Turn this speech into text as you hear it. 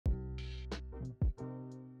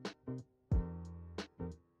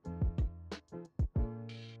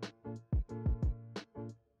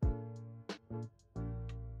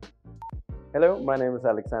Hello, my name is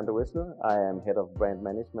Alexander Wisler. I am Head of Brand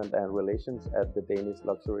Management and Relations at the Danish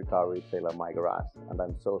luxury car retailer My Garage, and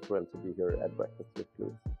I'm so thrilled to be here at Breakfast with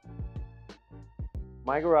Cloos.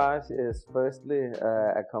 My Garage is firstly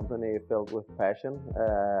a company filled with passion.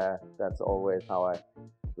 That's always how I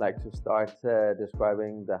like to start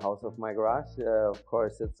describing the house of My Garage. Of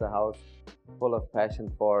course, it's a house full of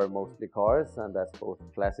passion for mostly cars, and that's both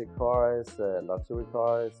classic cars, luxury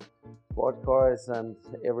cars, sport cars, and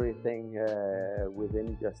everything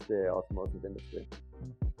within just the automotive industry.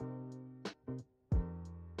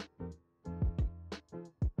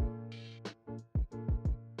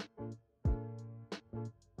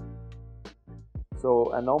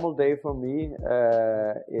 So a normal day for me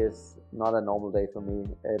is not a normal day for me.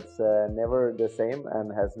 It's never the same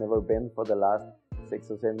and has never been for the last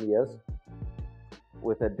 6 or 7 years.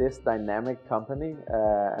 With this dynamic company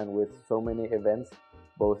and with so many events,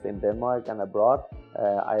 both in Denmark and abroad,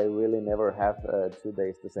 I really never have 2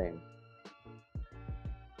 days the same.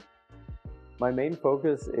 My main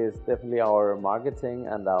focus is definitely our marketing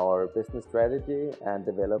and our business strategy and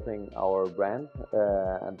developing our brand,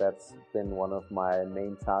 and that's been one of my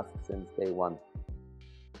main tasks since day one.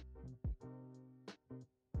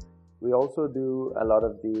 We also do a lot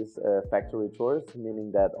of these factory tours,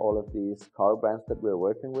 meaning that all of these car brands that we're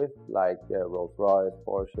working with, like Rolls-Royce,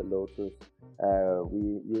 Porsche, Lotus,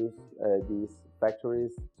 we use these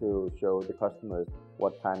factories to show the customers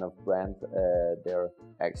what kind of brand they're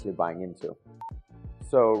actually buying into.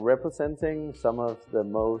 So representing some of the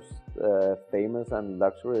most famous and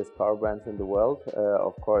luxurious car brands in the world,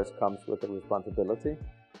 of course, comes with a responsibility.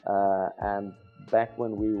 And back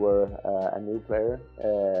when we were a new player,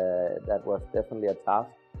 that was definitely a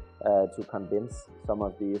task to convince some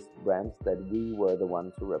of these brands that we were the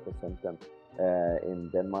ones to represent them in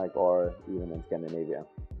Denmark or even in Scandinavia.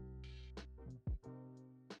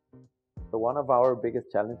 So one of our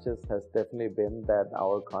biggest challenges has definitely been that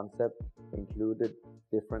our concept included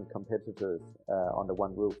different competitors under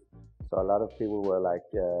one roof. So a lot of people were like,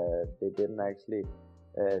 they didn't actually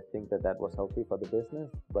think that that was healthy for the business,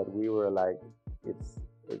 but we were like, it's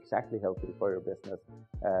exactly healthy for your business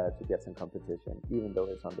to get some competition, even though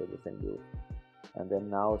it's under the same roof. And then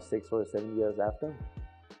now, 6 or 7 years after,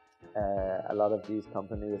 a lot of these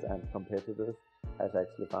companies and competitors has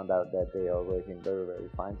actually found out that they are working very, very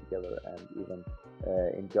fine together and even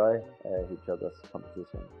enjoy each other's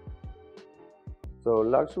competition. So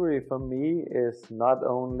luxury for me is not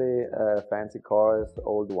only fancy cars,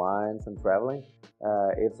 old wines, and traveling.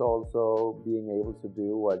 It's also being able to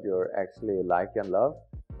do what you actually like and love,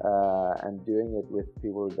 and doing it with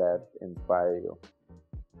people that inspire you.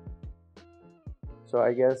 So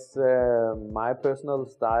I guess my personal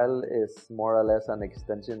style is more or less an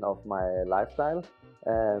extension of my lifestyle,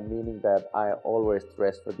 meaning that I always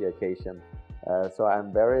dress for the occasion. So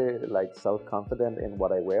I'm very like self-confident in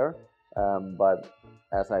what I wear, but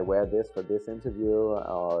as I wear this for this interview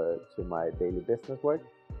or to my daily business work,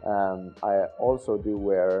 I also do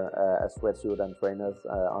wear a sweatsuit and trainers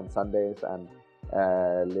on Sundays and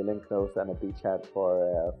linen clothes and a beach hat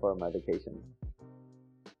for my vacations.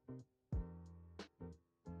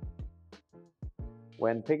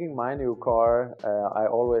 When picking my new car, I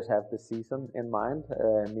always have the season in mind,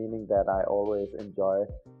 meaning that I always enjoy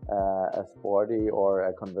a sporty or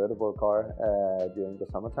a convertible car during the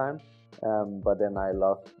summertime. But then I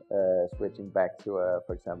love switching back to,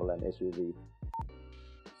 for example, an SUV.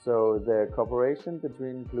 So the cooperation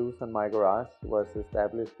between Cloos and My Garage was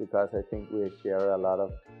established because I think we share a lot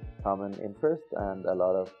of common interests and a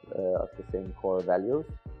lot of the same core values.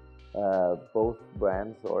 Both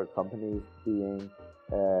brands or companies being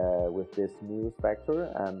with this news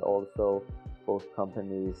factor, and also both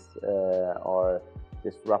companies are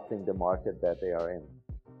disrupting the market that they are in.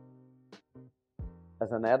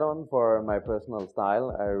 As an add-on for my personal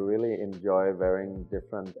style, I really enjoy wearing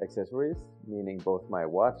different accessories, meaning both my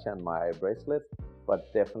watch and my bracelet,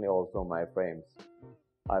 but definitely also my frames.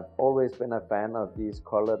 I've always been a fan of these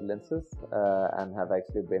colored lenses and have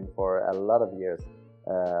actually been for a lot of years,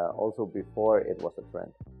 also before it was a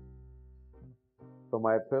trend. So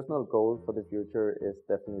my personal goal for the future is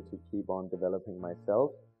definitely to keep on developing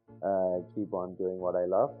myself, keep on doing what I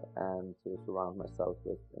love, and to surround myself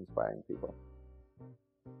with inspiring people.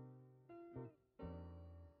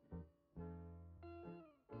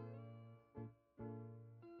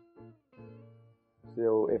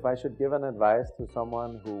 So if I should give an advice to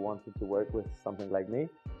someone who wanted to work with something like me,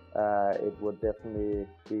 it would definitely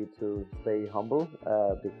be to stay humble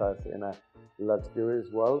because in a luxurious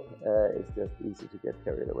world, it's just easy to get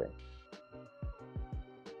carried away.